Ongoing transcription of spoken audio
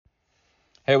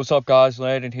Hey, what's up, guys?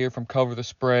 Landon here from Cover the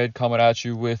Spread, coming at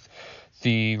you with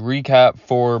the recap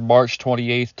for March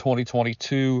 28th,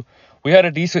 2022. We had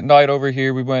a decent night over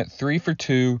here. We went 3 for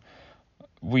 2.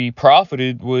 We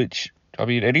profited, which,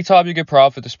 anytime you get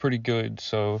profit, that's pretty good.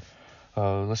 So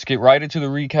let's get right into the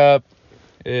recap.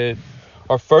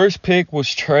 Our first pick was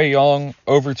Trae Young,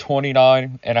 over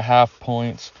 29.5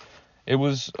 points. It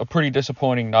was a pretty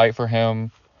disappointing night for him,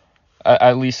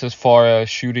 at least as far as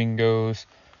shooting goes.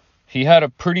 He had a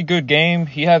pretty good game.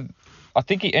 I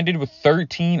think he ended with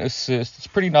 13 assists. It's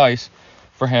pretty nice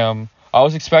for him. I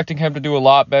was expecting him to do a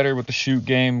lot better with the shoot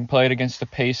game, played against the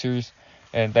Pacers,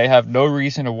 and they have no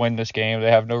reason to win this game.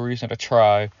 They have no reason to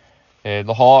try. And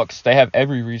the Hawks, they have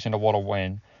every reason to want to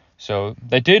win. So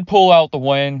they did pull out the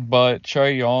win, but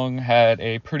Trae Young had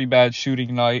a pretty bad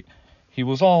shooting night. He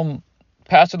was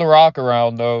passing the rock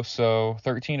around, though, so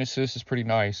 13 assists is pretty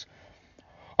nice.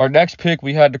 Our next pick,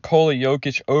 we had Nikola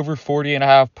Jokic, over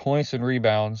 40.5 points and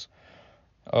rebounds.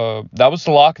 That was the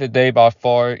lock of the day by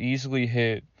far, easily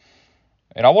hit.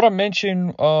 And I want to mention,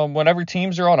 whenever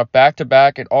teams are on a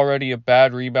back-to-back and already a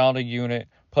bad rebounding unit,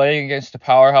 playing against a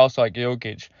powerhouse like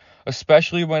Jokic,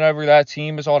 especially whenever that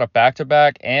team is on a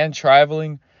back-to-back and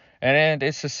traveling, and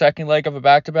it's the second leg of a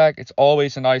back-to-back, it's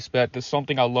always a nice bet. That's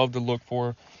something I love to look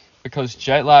for, because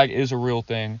jet lag is a real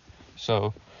thing.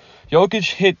 So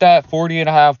Jokic hit that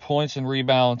 40.5 points and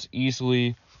rebounds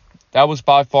easily. That was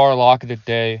by far a lock of the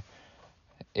day.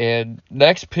 And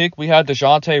next pick, we had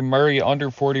DeJounte Murray, under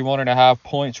 41.5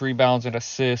 points, rebounds, and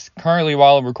assists. Currently,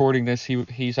 while I'm recording this,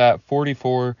 he's at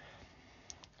 44.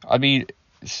 The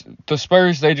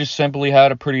Spurs, they just simply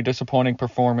had a pretty disappointing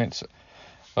performance.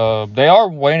 They are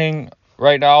winning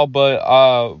right now, but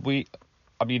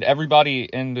everybody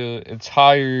in the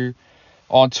entire,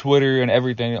 on Twitter and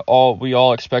everything, we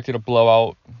all expected a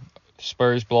blowout,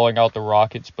 Spurs blowing out the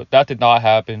Rockets, but that did not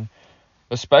happen,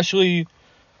 especially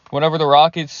whenever the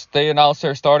Rockets, they announced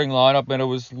their starting lineup, and it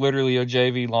was literally a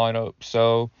JV lineup.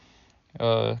 So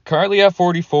currently at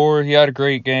 44, he had a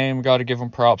great game, got to give him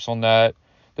props on that.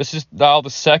 This is now the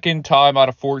second time out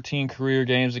of 14 career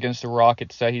games against the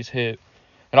Rockets that he's hit.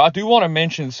 And I do want to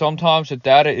mention, sometimes the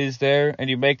data is there and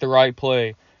you make the right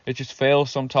play. It just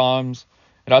fails sometimes.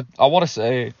 And I want to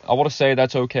say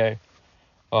that's okay.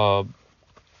 Our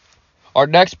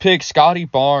next pick, Scotty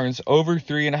Barnes, over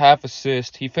 3.5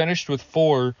 assists. He finished with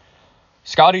 4.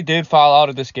 Scotty did foul out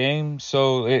of this game,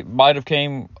 so it might have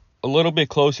came a little bit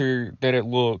closer than it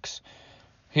looks.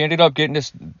 He ended up getting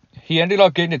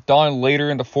it done later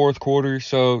in the fourth quarter,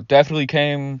 so definitely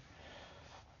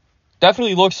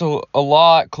looks a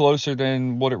lot closer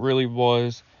than what it really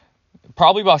was.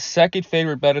 Probably my second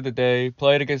favorite bet of the day.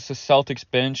 Played against the Celtics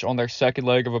bench on their second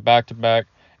leg of a back-to-back,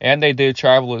 and they did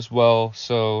travel as well.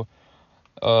 So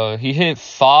he hit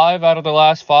 5 out of the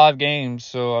last 5 games.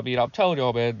 So, I'm telling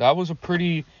y'all, man, that was a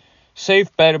pretty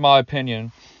safe bet in my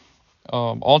opinion.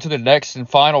 On to the next and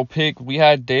final pick, we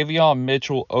had Davion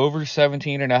Mitchell, over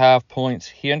 17.5 points.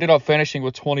 He ended up finishing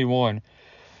with 21.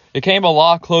 It came a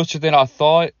lot closer than I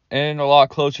thought, and a lot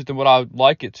closer than what I would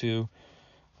like it to.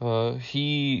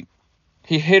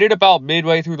 He hit it about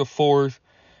midway through the fourth,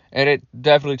 and it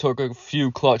definitely took a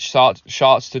few clutch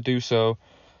shots to do so.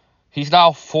 He's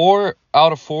now 4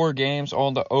 out of 4 games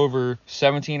on the over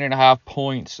 17.5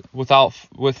 points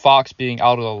with Fox being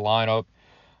out of the lineup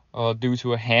due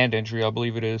to a hand injury, I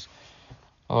believe it is.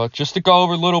 Just to go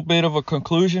over a little bit of a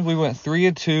conclusion, we went 3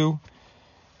 and 2.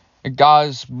 And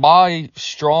guys, my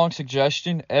strong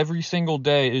suggestion every single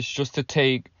day is just to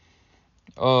take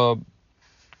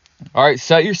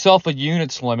set yourself a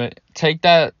units limit. Take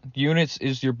that units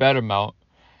is your bet amount.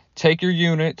 Take your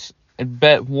units and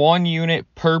bet 1 unit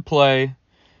per play.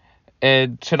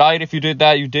 And tonight, if you did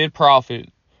that, you did profit,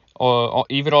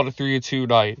 even on a 3-2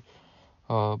 night.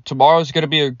 Tomorrow's going to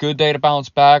be a good day to bounce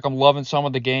back. I'm loving some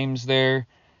of the games there,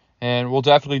 and we'll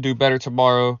definitely do better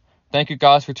tomorrow. Thank you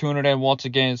guys for tuning in once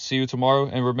again. See you tomorrow,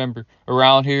 and remember,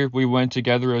 around here, we win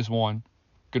together as one.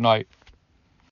 Good night.